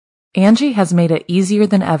Angie has made it easier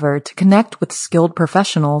than ever to connect with skilled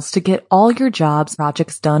professionals to get all your jobs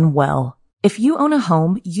projects done well. If you own a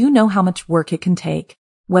home, you know how much work it can take,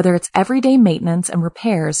 whether it's everyday maintenance and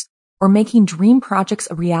repairs or making dream projects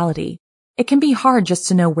a reality. It can be hard just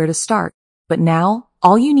to know where to start, but now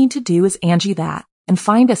all you need to do is Angie that and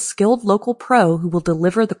find a skilled local pro who will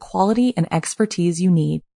deliver the quality and expertise you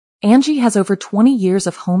need. Angie has over 20 years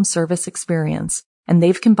of home service experience, and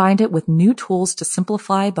they've combined it with new tools to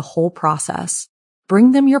simplify the whole process.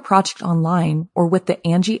 Bring them your project online or with the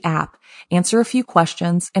Angie app, answer a few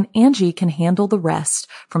questions, and Angie can handle the rest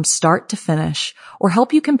from start to finish, or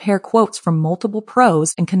help you compare quotes from multiple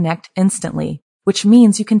pros and connect instantly, which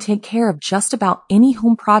means you can take care of just about any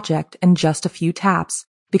home project in just a few taps.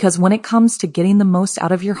 Because when it comes to getting the most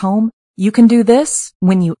out of your home, you can do this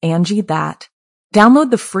when you Angie that.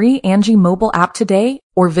 Download the free Angie mobile app today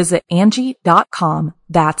or visit Angie.com.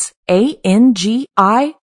 That's ANGI.com.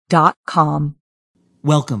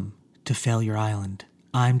 Welcome to Failure Island.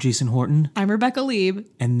 I'm Jason Horton. I'm Rebecca Lieb.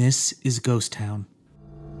 And this is Ghost Town.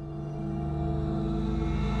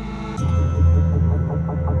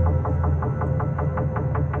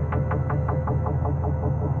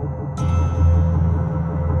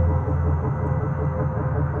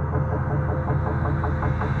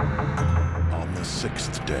 On the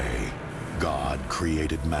sixth day, God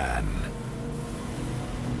created man.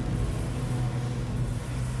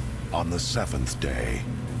 On the seventh day,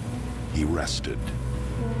 he rested.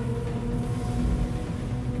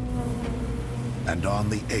 And on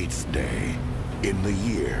the eighth day, in the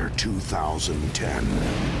year 2010,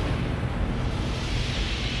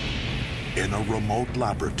 in a remote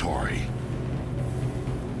laboratory,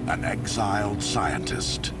 an exiled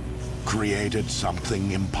scientist created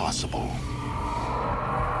something impossible.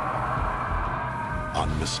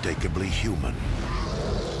 Unmistakably human.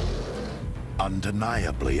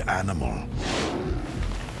 Undeniably animal.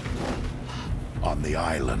 On the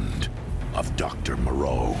island of Dr.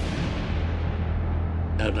 Moreau.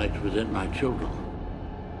 I'd like to present my children.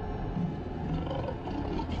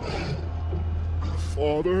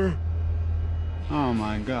 Father? Oh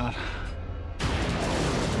my God.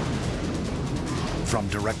 From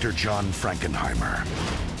director John Frankenheimer.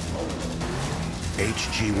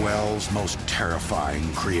 H.G. Wells' most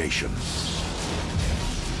terrifying creation.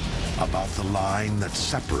 About the line that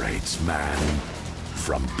separates man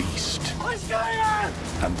from beast. What's going on?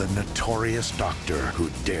 And the notorious doctor who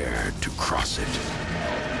dared to cross it.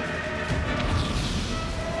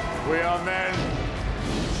 We are men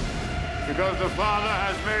because the Father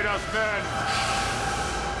has made us men.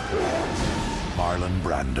 Marlon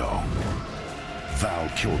Brando. Val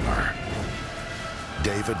Kilmer.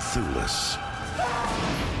 David Thewlis.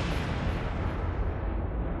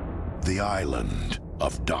 The Island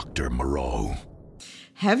of Dr. Moreau.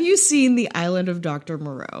 Have you seen The Island of Dr.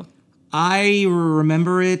 Moreau? I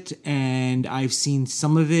remember it, and I've seen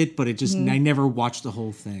some of it, but I never watched the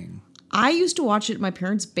whole thing. I used to watch it in my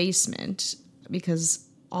parents' basement because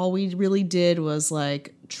all we really did was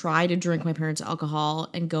like try to drink my parents' alcohol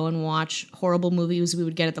and go and watch horrible movies we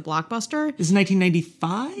would get at the Blockbuster. This is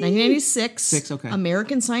 1995? 1996. Okay.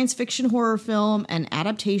 American science fiction horror film, an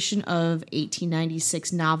adaptation of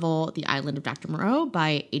 1896 novel The Island of Dr. Moreau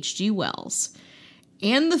by H.G. Wells.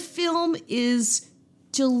 And the film is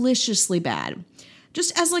deliciously bad.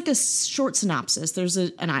 Just as like a short synopsis, there's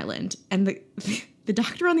an island, and the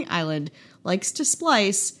doctor on the island likes to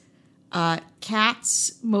splice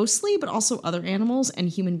cats mostly, but also other animals and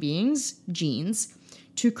human beings, genes,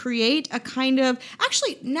 to create a kind of...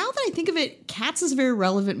 Actually, now that I think of it, Cats is a very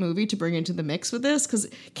relevant movie to bring into the mix with this, because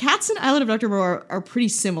Cats and Island of Dr. Moreau are pretty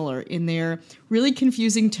similar in their really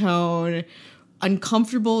confusing tone,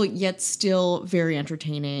 uncomfortable yet still very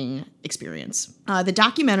entertaining experience. The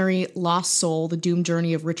documentary Lost Soul, The Doomed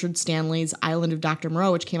Journey of Richard Stanley's Island of Dr.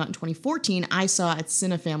 Moreau, which came out in 2014, I saw at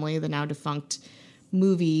Cinefamily, the now defunct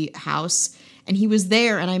movie house, and he was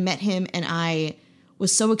there, and I met him, and I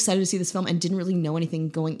was so excited to see this film and didn't really know anything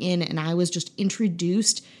going in, and I was just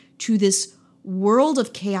introduced to this world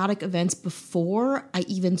of chaotic events before I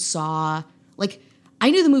even saw, like,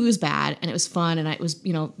 I knew the movie was bad, and it was fun, and it was,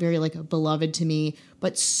 very, beloved to me,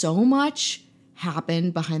 but so much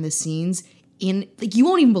happened behind the scenes you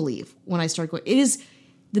won't even believe when I start going. It is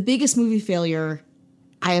the biggest movie failure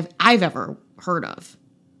I've ever heard of.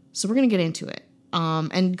 So we're going to get into it.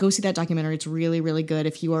 And go see that documentary. It's really, really good.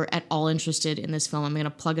 If you are at all interested in this film, I'm going to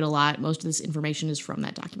plug it a lot. Most of this information is from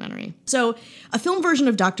that documentary. So a film version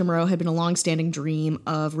of Dr. Moreau had been a long-standing dream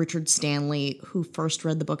of Richard Stanley, who first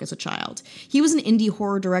read the book as a child. He was an indie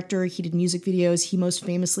horror director. He did music videos. He most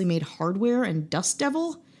famously made Hardware and Dust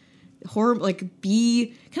Devil. horror, like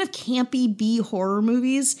B, kind of campy B horror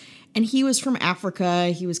movies. And he was from Africa.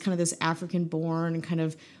 He was kind of this African-born and kind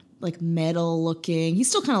of like metal looking. He's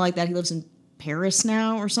still kind of like that. He lives in Paris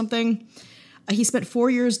now or something. He spent 4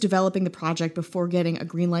 years developing the project before getting a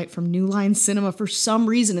green light from New Line Cinema for some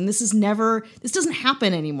reason. And this doesn't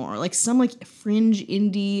happen anymore. Like some like fringe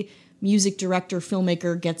indie music director,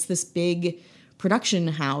 filmmaker gets this big production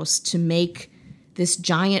house to make this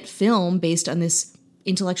giant film based on this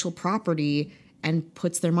intellectual property and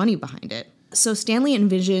puts their money behind it. So Stanley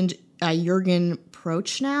envisioned Jürgen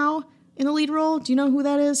Prochnow in the lead role. Do you know who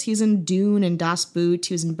that is? He's in Dune and Das Boot.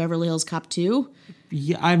 He was in Beverly Hills Cop 2.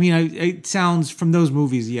 Yeah, I mean, it sounds from those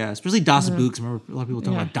movies, yeah. Especially Das Boot, 'cause I remember a lot of people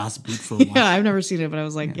talking about Das Boot for a while. Yeah, I've never seen it, but I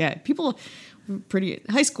was like, people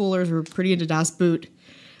high schoolers were pretty into Das Boot.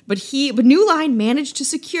 But New Line managed to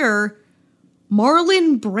secure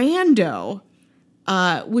Marlon Brando,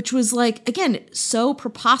 which was like, again, so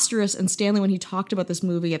preposterous. And Stanley, when he talked about this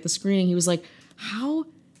movie at the screening, he was like, how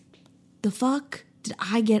the fuck did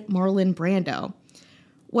I get Marlon Brando?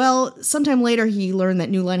 Well, sometime later, he learned that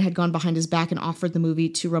New Line had gone behind his back and offered the movie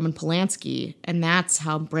to Roman Polanski, and that's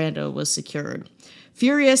how Brando was secured.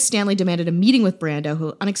 Furious, Stanley demanded a meeting with Brando,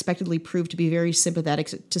 who unexpectedly proved to be very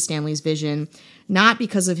sympathetic to Stanley's vision, not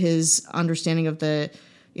because of his understanding of the,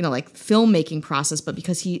 filmmaking process, but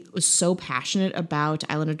because he was so passionate about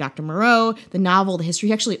Island of Dr. Moreau, the novel, the history.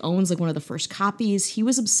 He actually owns like one of the first copies. He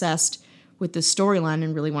was obsessed with this storyline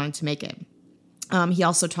and really wanted to make it. He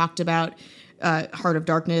also talked about Heart of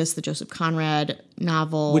Darkness, the Joseph Conrad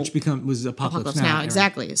novel. Which was Apocalypse Now.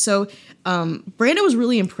 Exactly. So Brando was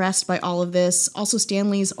really impressed by all of this. Also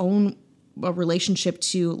Stanley's own relationship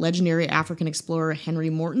to legendary African explorer Henry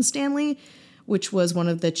Morton Stanley, which was one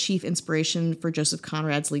of the chief inspiration for Joseph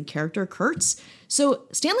Conrad's lead character, Kurtz. So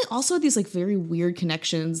Stanley also had these like very weird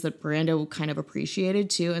connections that Brando kind of appreciated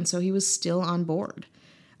too, and so he was still on board.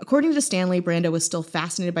 According to Stanley, Brando was still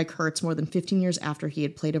fascinated by Kurtz more than 15 years after he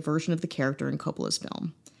had played a version of the character in Coppola's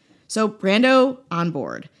film. So Brando on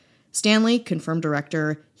board. Stanley, confirmed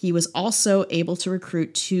director, he was also able to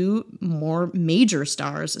recruit two more major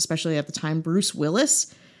stars, especially at the time, Bruce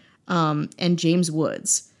Willis and James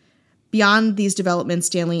Woods. Beyond these developments,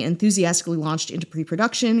 Stanley enthusiastically launched into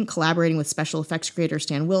pre-production, collaborating with special effects creator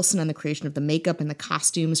Stan Wilson on the creation of the makeup and the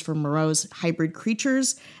costumes for Moreau's hybrid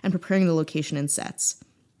creatures and preparing the location and sets.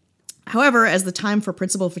 However, as the time for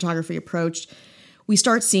principal photography approached, we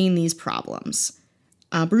start seeing these problems.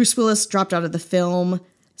 Bruce Willis dropped out of the film.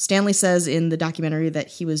 Stanley says in the documentary that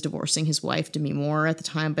he was divorcing his wife, Demi Moore, at the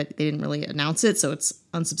time, but they didn't really announce it, so it's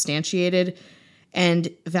unsubstantiated. And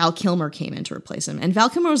Val Kilmer came in to replace him. And Val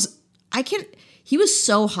Kilmer he was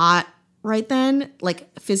so hot right then,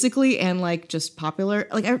 like physically and like just popular.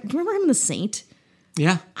 Like I remember him in The Saint.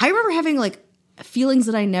 Yeah. I remember having like feelings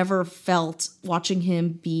that I never felt watching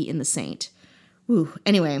him be in The Saint. Ooh.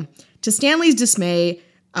 Anyway, to Stanley's dismay,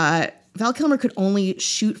 Val Kilmer could only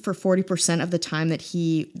shoot for 40% of the time that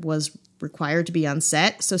he was required to be on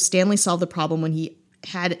set. So Stanley solved the problem when he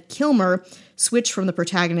had Kilmer switch from the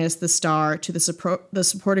protagonist, the star, to the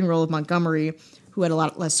supporting role of Montgomery, who had a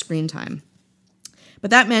lot less screen time. But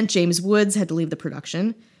that meant James Woods had to leave the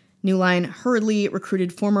production. New Line hurriedly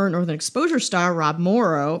recruited former Northern Exposure star Rob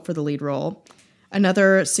Morrow for the lead role.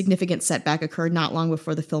 Another significant setback occurred not long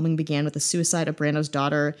before the filming began with the suicide of Brando's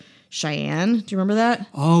daughter, Cheyenne. Do you remember that?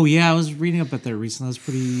 Oh, yeah. I was reading about that recently. That was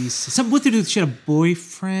pretty... Something with her, she had a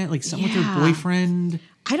boyfriend, with her boyfriend.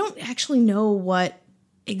 I don't actually know what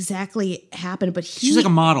exactly happened, but she's like a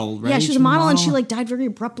model, right? Yeah, she was a model, and she like died very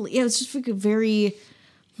abruptly. Yeah, it was just like a very...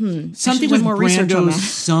 Something with more Brando's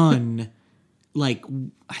son. Like,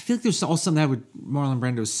 I feel like there's also something that with Marlon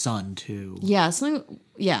Brando's son, too. Yeah, something...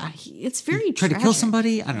 Yeah, it's very he tried to kill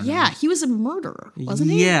somebody? I don't know. Yeah, he was a murderer,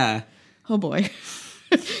 wasn't he? Yeah. Oh, boy.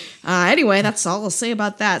 Anyway, that's all I'll say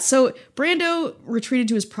about that. So Brando retreated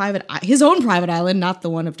to his own private island, not the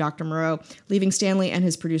one of Dr. Moreau, leaving Stanley and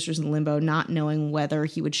his producers in limbo, not knowing whether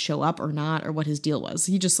he would show up or not, or what his deal was.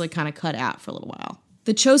 He just kind of cut out for a little while.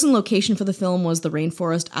 The chosen location for the film was the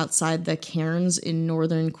rainforest outside the Cairns in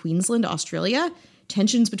northern Queensland, Australia.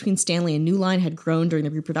 Tensions between Stanley and New Line had grown during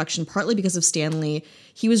the pre-production, partly because of Stanley.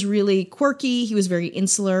 He was really quirky. He was very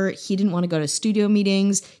insular. He didn't want to go to studio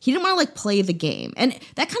meetings. He didn't want to play the game. And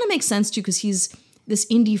that kind of makes sense too, because he's this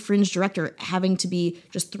indie fringe director having to be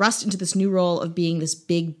just thrust into this new role of being this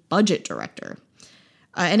big budget director.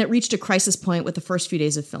 And it reached a crisis point with the first few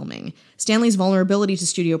days of filming. Stanley's vulnerability to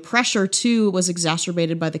studio pressure, too, was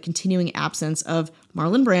exacerbated by the continuing absence of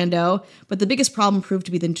Marlon Brando, but the biggest problem proved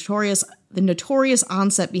to be the notorious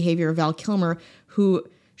on-set behavior of Val Kilmer, who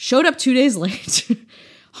showed up 2 days late,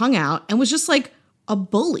 hung out, and was just like a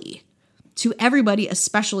bully. to everybody,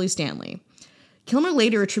 especially Stanley. Kilmer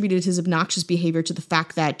later attributed his obnoxious behavior to the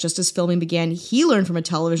fact that just as filming began, he learned from a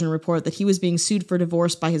television report that he was being sued for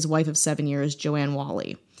divorce by his wife of 7 years, Joanne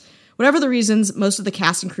Whalley. Whatever the reasons, most of the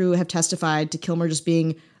cast and crew have testified to Kilmer just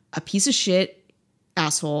being a piece of shit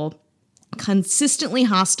asshole, consistently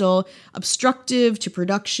hostile, obstructive to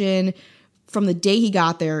production from the day he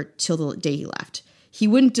got there till the day he left. He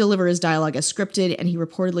wouldn't deliver his dialogue as scripted, and he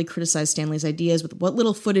reportedly criticized Stanley's ideas with what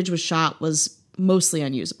little footage was shot was mostly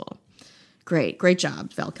unusable. Great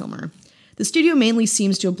job, Val Kilmer. The studio mainly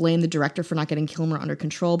seems to have blamed the director for not getting Kilmer under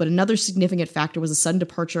control, but another significant factor was the sudden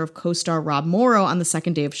departure of co-star Rob Moreau on the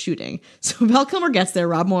second day of shooting. So Val Kilmer gets there,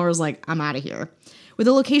 Rob Morrow's like, I'm out of here. With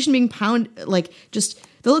the location being the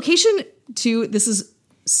location too, this is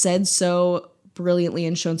said so brilliantly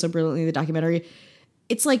and shown so brilliantly in the documentary,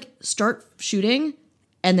 it's like start shooting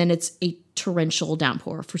and then it's a torrential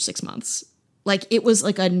downpour for 6 months. Like it was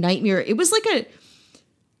like a nightmare. It was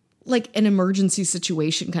like an emergency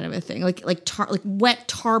situation kind of a thing. Like wet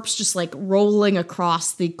tarps just like rolling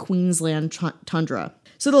across the Queensland tundra.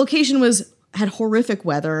 So the location had horrific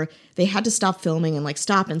weather. They had to stop filming and like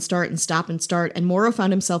stop and start. And Moreau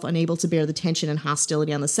found himself unable to bear the tension and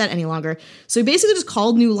hostility on the set any longer. So he basically just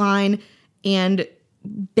called New Line and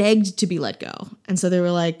begged to be let go. And so they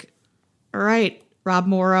were like, all right, Rob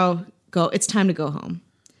Morrow, go. It's time to go home.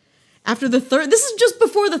 This is just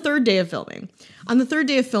before the third day of filming. On the third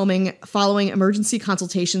day of filming, following emergency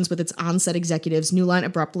consultations with its on-set executives, New Line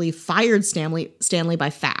abruptly fired Stanley by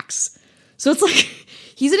fax. So it's like,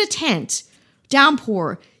 he's in a tent,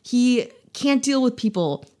 downpour, he can't deal with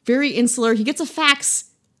people, very insular, he gets a fax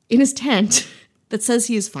in his tent that says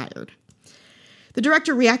he is fired. The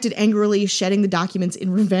director reacted angrily, shedding the documents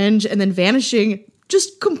in revenge, and then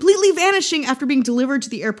completely vanishing after being delivered to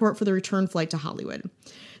the airport for the return flight to Hollywood.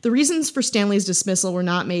 The reasons for Stanley's dismissal were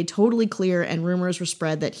not made totally clear, and rumors were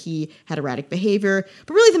spread that he had erratic behavior.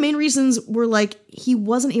 But really, the main reasons were like he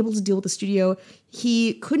wasn't able to deal with the studio.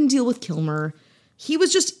 He couldn't deal with Kilmer. He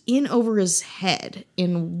was just in over his head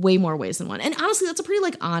in way more ways than one. And honestly, that's a pretty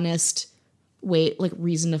like honest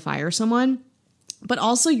reason to fire someone. But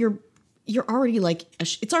also, you're already like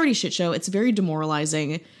it's already a shit show. It's very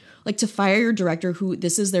demoralizing. Like to fire your director who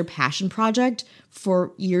this is their passion project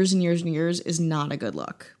for years and years and years is not a good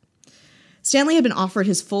look. Stanley had been offered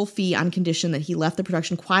his full fee on condition that he left the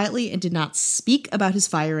production quietly and did not speak about his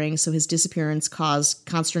firing, so his disappearance caused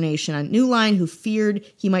consternation on New Line, who feared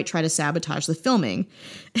he might try to sabotage the filming.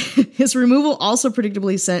 His removal also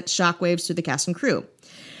predictably sent shockwaves through the cast and crew.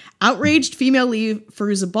 Outraged female lead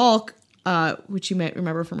Fairuza Balk, which you might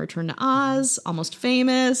remember from Return to Oz, Almost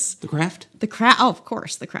Famous. The Craft? Oh, of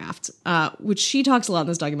course, The Craft, which she talks a lot in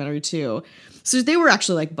this documentary too. So they were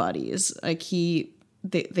actually like buddies. Like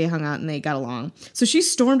they hung out and they got along. So she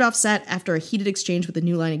stormed off set after a heated exchange with the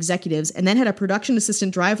New Line executives and then had a production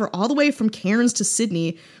assistant drive her all the way from Cairns to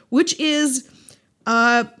Sydney, which is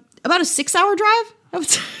about a 6-hour drive.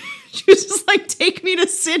 She was just like, take me to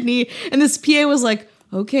Sydney. And this PA was like,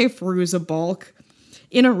 okay, Fairuza Balk,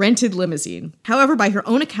 in a rented limousine. However, by her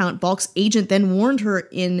own account, Balk's agent then warned her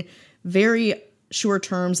in very sure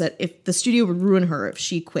terms that if the studio would ruin her if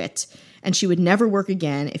she quit, and she would never work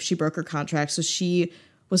again if she broke her contract. So she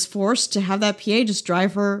was forced to have that PA just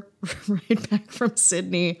drive her right back from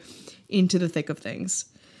Sydney into the thick of things.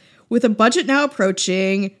 With a budget now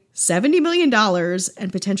approaching $70 million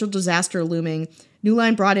and potential disaster looming, New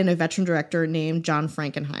Line brought in a veteran director named John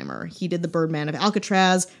Frankenheimer. He did The Birdman of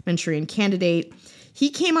Alcatraz, Manchurian Candidate. He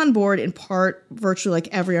came on board in part, virtually like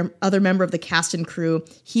every other member of the cast and crew.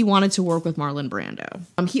 He wanted to work with Marlon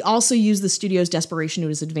Brando. He also used the studio's desperation to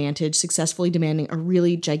his advantage, successfully demanding a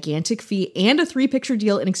really gigantic fee and a 3-picture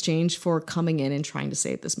deal in exchange for coming in and trying to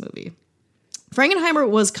save this movie. Frankenheimer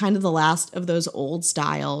was kind of the last of those old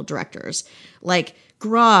style directors, like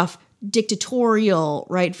gruff, dictatorial,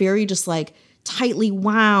 right? Very just like tightly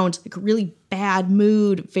wound, like really bad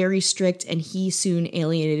mood, very strict, and he soon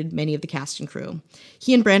alienated many of the cast and crew.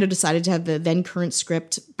 He and Brando decided to have the then current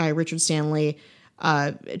script by Richard Stanley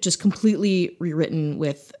just completely rewritten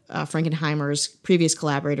with Frankenheimer's previous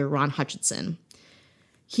collaborator, Ron Hutchinson.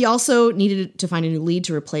 He also needed to find a new lead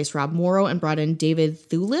to replace Rob Morrow and brought in David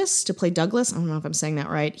Thewlis to play Douglas. I don't know if I'm saying that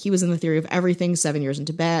right. He was in The Theory of Everything, 7 Years in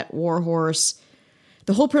Tibet, War Horse.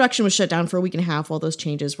 The whole production was shut down for a week and a half while those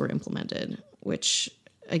changes were implemented, which,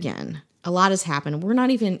 again, a lot has happened. We're not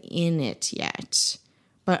even in it yet.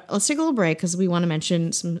 But let's take a little break because we want to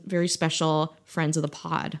mention some very special friends of the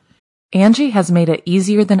pod. Angie has made it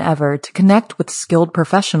easier than ever to connect with skilled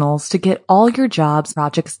professionals to get all your jobs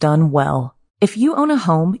projects done well. If you own a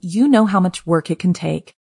home, you know how much work it can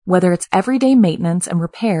take, whether it's everyday maintenance and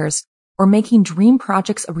repairs or making dream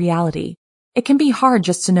projects a reality. It can be hard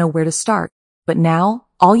just to know where to start, but now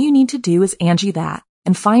all you need to do is Angie that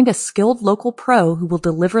and find a skilled local pro who will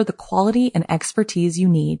deliver the quality and expertise you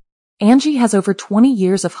need. Angie has over 20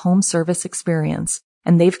 years of home service experience,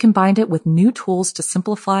 and they've combined it with new tools to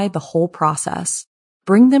simplify the whole process.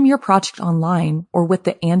 Bring them your project online or with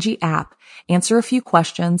the Angie app, answer a few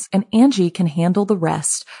questions, and Angie can handle the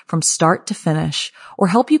rest from start to finish, or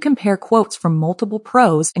help you compare quotes from multiple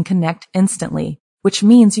pros and connect instantly, which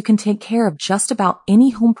means you can take care of just about any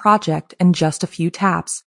home project in just a few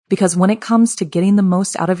taps. Because when it comes to getting the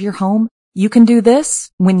most out of your home, you can do this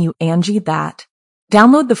when you Angie that.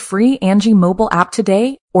 Download the free Angie mobile app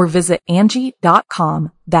today or visit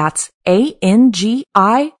Angie.com. That's ANGI.com.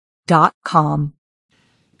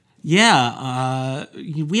 Yeah,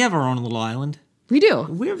 we have our own little island. We do.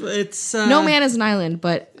 It's no man is an island,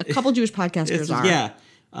 but a couple Jewish podcasters are. Yeah.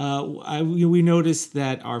 We noticed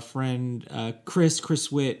that our friend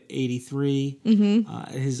Chris Witt 83.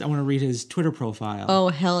 I want to read his Twitter profile. Oh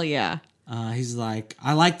hell yeah! He's like,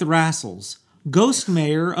 I like the Rassels, Ghost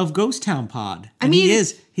Mayor of Ghost Town Pod. And I mean,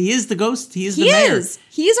 he is the ghost. He is the mayor.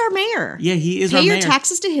 He is our mayor. Yeah, he is Pay our mayor. Pay your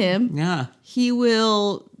taxes to him. Yeah, he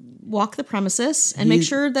will walk the premises and make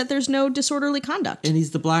sure that there's no disorderly conduct. And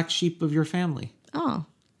he's the black sheep of your family. Oh.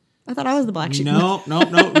 I thought I was the black sheep. No.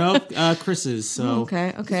 Chris is. So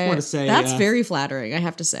okay. Just want to say that's very flattering. I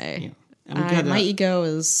have to say, my ego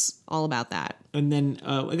is all about that. And then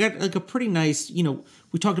I got like a pretty nice.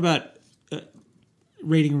 We talked about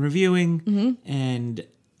rating and reviewing, and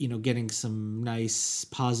getting some nice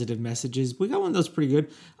positive messages. We got one of those pretty good.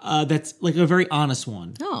 That's like a very honest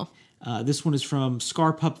one. Oh, this one is from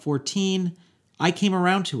ScarPup14. I came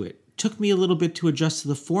around to it. Took me a little bit to adjust to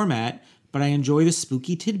the format, but I enjoy the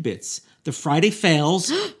spooky tidbits. The Friday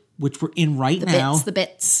Fails, which we're in right now, the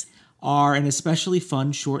bits are an especially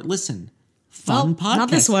fun short listen. Fun podcast. Not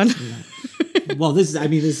this one. Well,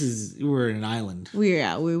 we're in an island. We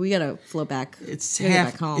gotta float back. It's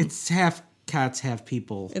back home. It's half cats, half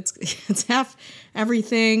people. It's half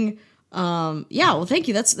everything. Well, thank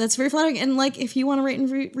you. That's very flattering. And like, if you want to rate and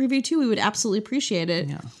review too, we would absolutely appreciate it.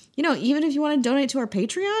 Yeah. Even if you want to donate to our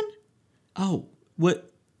Patreon. Oh, what?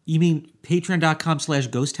 You mean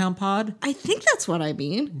patreon.com/ghosttownpod? I think that's what I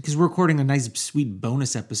mean. Because we're recording a nice, sweet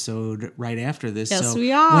bonus episode right after this. Yes, so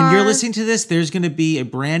we are. When you're listening to this, there's going to be a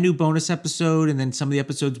brand new bonus episode, and then some of the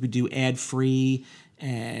episodes we do ad-free,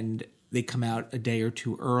 and they come out a day or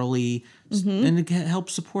two early, and it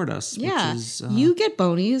helps support us. Yeah, which is, you get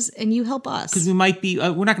bonies, and you help us. Because we might be,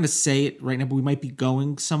 we're not going to say it right now, but we might be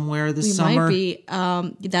going somewhere this summer. We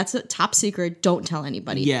might be. That's a top secret. Don't tell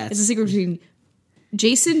anybody. Yeah, it's a secret between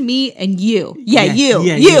Jason, me, and you.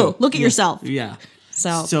 You. Look at yourself. Yeah.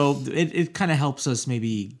 So it kind of helps us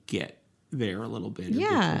maybe get there a little bit.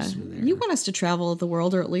 Yeah. You want us to travel the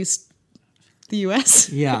world, or at least the U.S.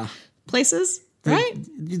 Yeah. Places, right?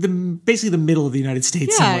 Basically the middle of the United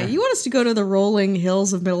States. Yeah. Somewhere. You want us to go to the rolling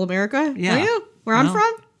hills of Middle America? Yeah. Don't you? Where I'm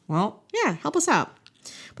from? Well. Yeah. Help us out.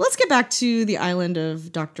 But let's get back to the island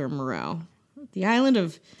of Dr. Moreau. The island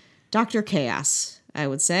of Dr. Chaos, I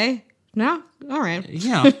would say. No? All right.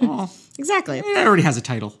 Yeah. Well, exactly. It already has a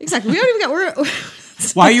title. Exactly. We don't even got...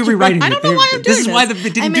 Why are you rewriting it? I don't know why I'm doing this. This is why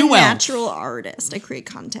it didn't do well. I'm a natural artist. I create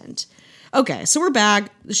content. Okay, so we're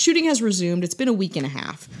back. The shooting has resumed. It's been a week and a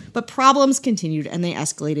half. But problems continued, and they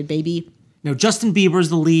escalated, baby. No, Justin Bieber's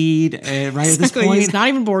the lead, right at this point. He's not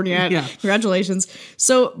even born yet. Yeah. Congratulations.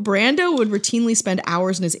 So Brando would routinely spend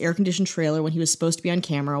hours in his air-conditioned trailer when he was supposed to be on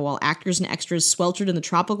camera, while actors and extras sweltered in the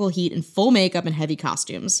tropical heat in full makeup and heavy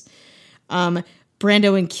costumes.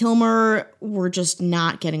 Brando and Kilmer were just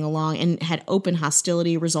not getting along and had open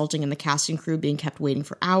hostility, resulting in the casting crew being kept waiting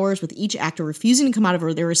for hours, with each actor refusing to come out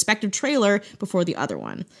of their respective trailer before the other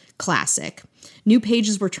one. Classic. New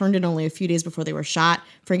pages were turned in only a few days before they were shot.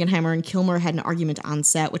 Frankenheimer and Kilmer had an argument on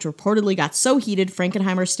set, which reportedly got so heated,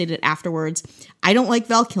 Frankenheimer stated afterwards, "I don't like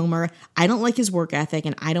Val Kilmer, I don't like his work ethic,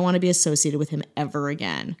 and I don't want to be associated with him ever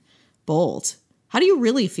again." Bold. How do you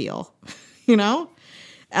really feel?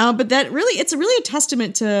 But that really, it's really a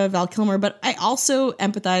testament to Val Kilmer, but I also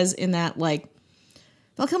empathize in that, like,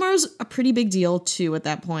 Val Kilmer was a pretty big deal, too, at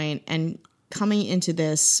that point, and coming into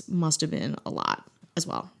this must have been a lot as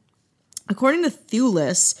well. According to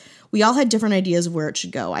Thulis, we all had different ideas of where it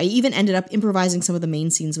should go. I even ended up improvising some of the main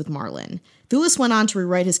scenes with Marlon. Thulis went on to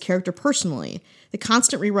rewrite his character personally. The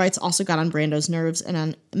constant rewrites also got on Brando's nerves, and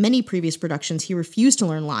on many previous productions, he refused to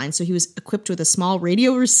learn lines, so he was equipped with a small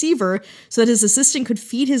radio receiver so that his assistant could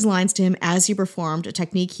feed his lines to him as he performed, a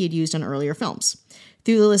technique he had used on earlier films.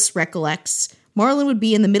 Thulis recollects, Marlon would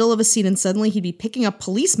be in the middle of a scene and suddenly he'd be picking up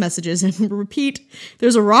police messages and repeat,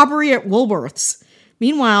 "There's a robbery at Woolworth's."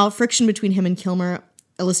 Meanwhile, friction between him and Kilmer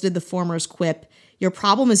elicited the former's quip, "Your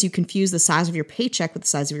problem is you confuse the size of your paycheck with the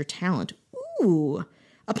size of your talent." Ooh.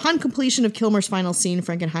 Upon completion of Kilmer's final scene,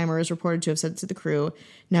 Frankenheimer is reported to have said to the crew,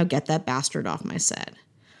 "Now get that bastard off my set."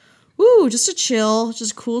 Ooh, just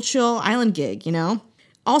a cool chill island gig, you know?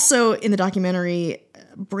 Also, in the documentary,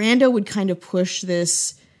 Brando would kind of push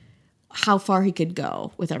this, how far he could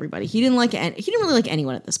go with everybody. He didn't really like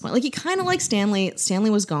anyone at this point. Like, he kind of liked Stanley. Stanley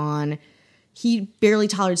was gone. He barely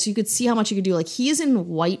tolerated, so you could see how much he could do. Like, he is in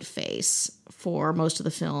whiteface for most of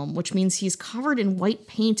the film, which means he's covered in white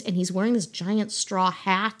paint and he's wearing this giant straw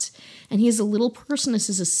hat and he has a little person as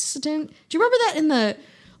his assistant. Do you remember that in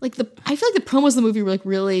I feel like the promos of the movie were like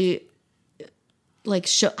really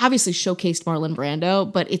obviously showcased Marlon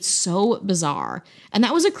Brando, but it's so bizarre. And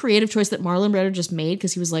that was a creative choice that Marlon Brando just made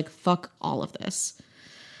because he was like, fuck all of this.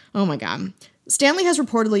 Oh my God. Stanley has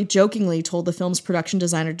reportedly jokingly told the film's production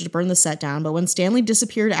designer to burn the set down, but when Stanley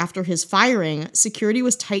disappeared after his firing, security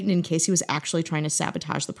was tightened in case he was actually trying to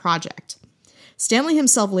sabotage the project. Stanley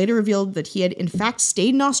himself later revealed that he had in fact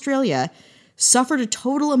stayed in Australia, suffered a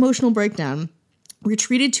total emotional breakdown,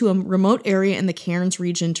 retreated to a remote area in the Cairns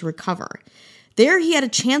region to recover. There, he had a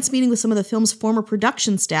chance meeting with some of the film's former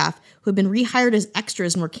production staff who had been rehired as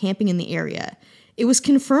extras and were camping in the area. It was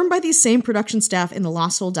confirmed by these same production staff in the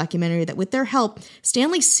Lost Soul documentary that with their help,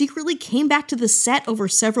 Stanley secretly came back to the set over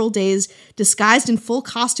several days, disguised in full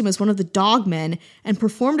costume as one of the dogmen, and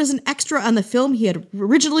performed as an extra on the film he had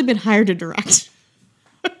originally been hired to direct.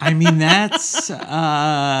 I mean, that's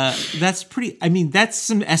pretty. I mean, that's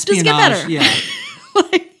some espionage. Does it get better? Yeah,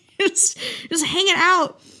 Like, just hanging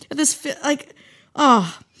out at this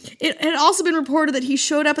It had also been reported that he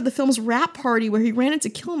showed up at the film's wrap party where he ran into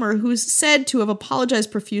Kilmer, who is said to have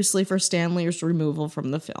apologized profusely for Stanley's removal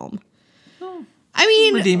from the film. Oh, I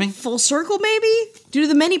mean, redeeming. Full circle, maybe? Due to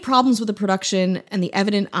the many problems with the production and the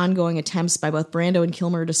evident ongoing attempts by both Brando and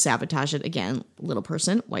Kilmer to sabotage it, again, little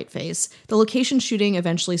person, whiteface, the location shooting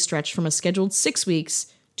eventually stretched from a scheduled 6 weeks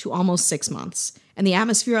to almost 6 months. And the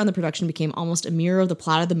atmosphere on the production became almost a mirror of the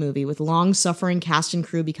plot of the movie, with long-suffering cast and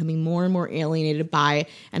crew becoming more and more alienated by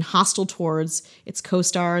and hostile towards its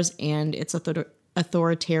co-stars and its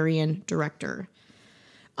authoritarian director.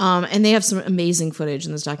 And they have some amazing footage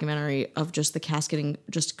in this documentary of just the cast getting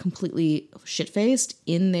just completely shit-faced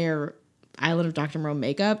in their Island of Dr. Moreau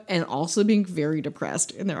makeup and also being very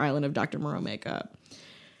depressed in their Island of Dr. Moreau makeup.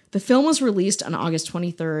 The film was released on August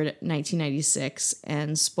 23rd, 1996,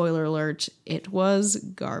 and spoiler alert, it was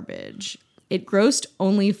garbage. It grossed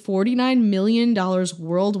only $49 million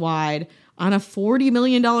worldwide on a $40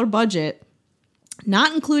 million budget,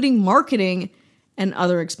 not including marketing and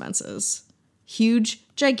other expenses. Huge,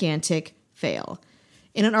 gigantic fail.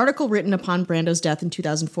 In an article written upon Brando's death in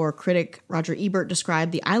 2004, critic Roger Ebert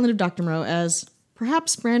described The Island of Dr. Moreau as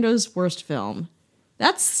perhaps Brando's worst film.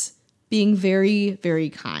 That's being very, very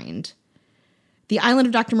kind. The Island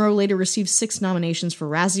of Dr. Moreau later received 6 nominations for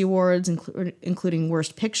Razzie Awards, including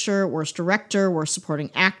Worst Picture, Worst Director, Worst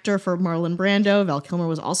Supporting Actor for Marlon Brando. Val Kilmer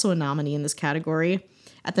was also a nominee in this category.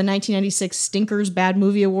 At the 1996 Stinkers Bad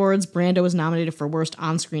Movie Awards, Brando was nominated for Worst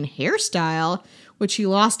On-Screen Hairstyle, which he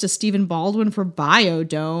lost to Stephen Baldwin for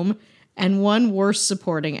Biodome, and won Worst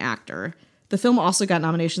Supporting Actor. The film also got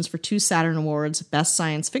nominations for 2 Saturn Awards, Best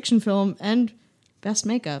Science Fiction Film and Best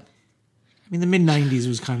Makeup. I mean, the mid-'90s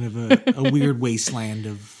was kind of a weird wasteland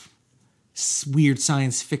of weird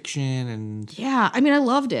science fiction and... Yeah, I mean, I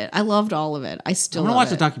loved it. I loved all of it. I still I'm going to watch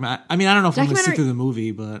the documentary. I mean, I don't know if I'm going to sit through the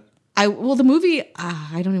movie, but... The movie,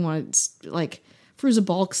 I don't even want to, like, Fruza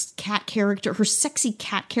Balk's cat character, her sexy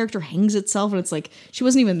cat character hangs itself, and it's like, she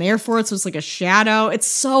wasn't even there for it, so it's like a shadow. It's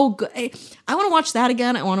so good. I want to watch that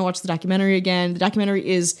again. I want to watch the documentary again. The documentary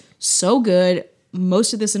is so good.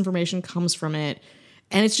 Most of this information comes from it.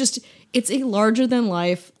 And it's a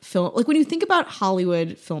larger-than-life film. Like, when you think about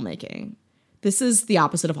Hollywood filmmaking, this is the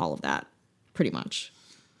opposite of all of that, pretty much.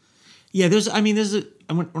 Yeah,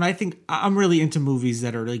 when I think, I'm really into movies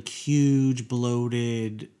that are, like, huge,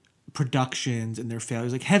 bloated productions and their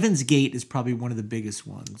failures. Like, Heaven's Gate is probably one of the biggest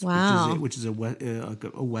ones. Wow. Which is a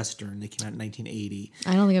Western that came out in 1980.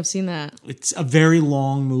 I don't think I've seen that. It's a very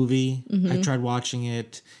long movie. Mm-hmm. I tried watching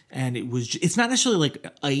it, and it's not necessarily like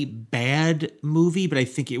a bad movie, but I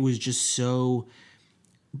think it was just so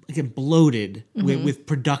bloated with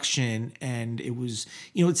production, and it was,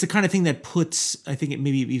 it's the kind of thing that puts, I think it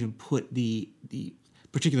maybe even put the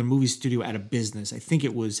particular movie studio out of business. I think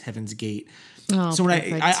it was Heaven's Gate. Oh, so when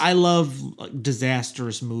perfect. I love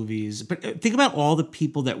disastrous movies, but think about all the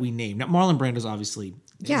people that we named. Now, Marlon Brando's obviously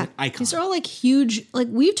Yeah, an icon. these are all like huge. Like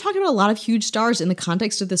we've talked about a lot of huge stars in the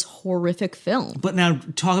context of this horrific film. But now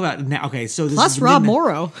talk about now. Okay, so this Plus is Rob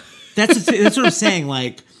Morrow. That's what I'm saying.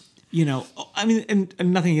 Like, you know, I mean,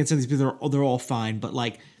 and nothing against these people. They're all fine. But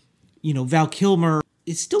like, you know, Val Kilmer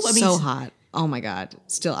is still. I mean, So hot. Oh my God.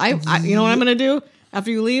 Still, I you know what I'm gonna do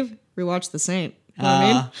after you leave? Rewatch The Saint. You know what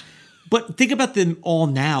I mean? But think about them all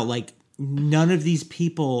now. Like, none of these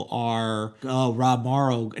people are Rob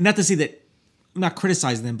Morrow. Not to say that I'm not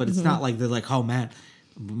criticizing them, but it's not like they're like, oh man,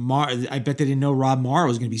 I bet they didn't know Rob Morrow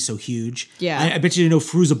was going to be so huge. Yeah. I bet you didn't know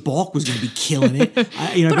Fairuza Balk was going to be killing it.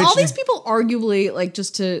 But all these people, arguably, like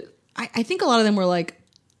I think a lot of them were like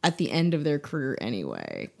at the end of their career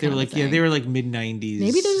anyway. They were like, they were like mid 90s.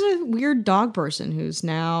 Maybe there's a weird dog person who's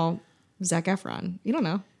now Zac Efron. You don't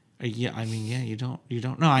know. Yeah, I mean, you don't.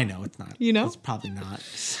 No, I know it's not. You know? It's probably not.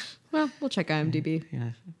 Well, we'll check IMDb.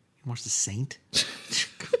 Yeah, you watch The Saint.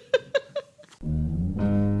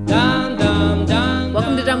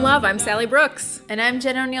 Welcome to Dumb Love. I'm Sally Brooks. And I'm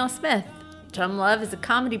Jen O'Neill Smith. Dumb Love is a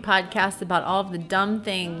comedy podcast about all of the dumb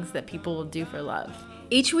things that people will do for love.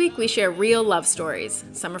 Each week we share real love stories.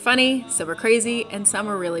 Some are funny, some are crazy, and some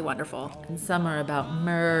are really wonderful. And some are about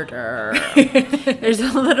murder. There's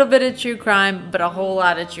a little bit of true crime, but a whole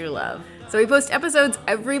lot of true love. So we post episodes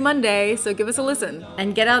every Monday, so give us a listen.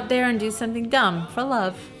 And get out there and do something dumb for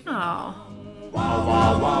love. Aw.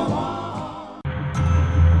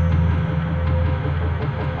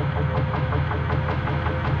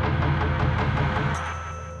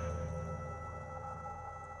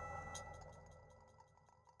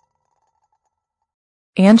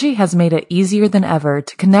 Angie has made it easier than ever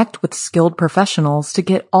to connect with skilled professionals to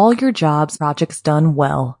get all your jobs projects done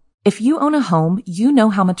well. If you own a home, you know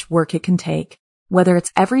how much work it can take, whether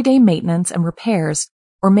it's everyday maintenance and repairs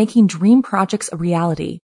or making dream projects a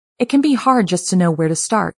reality. It can be hard just to know where to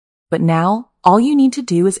start, but now all you need to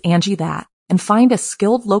do is Angie that and find a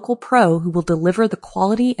skilled local pro who will deliver the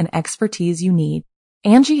quality and expertise you need.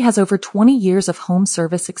 Angie has over 20 years of home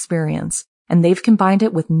service experience, and they've combined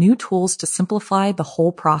it with new tools to simplify the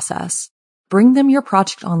whole process. Bring them your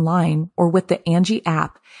project online or with the Angie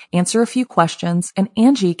app, answer a few questions, and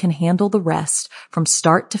Angie can handle the rest from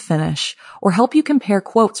start to finish, or help you compare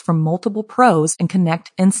quotes from multiple pros and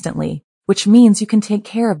connect instantly, which means you can take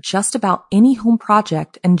care of just about any home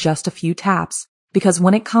project in just a few taps. Because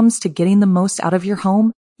when it comes to getting the most out of your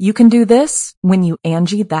home, you can do this when you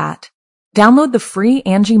Angie that. Download the free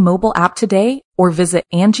Angie mobile app today or visit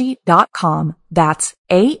Angie.com. That's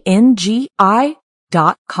ANGI.com.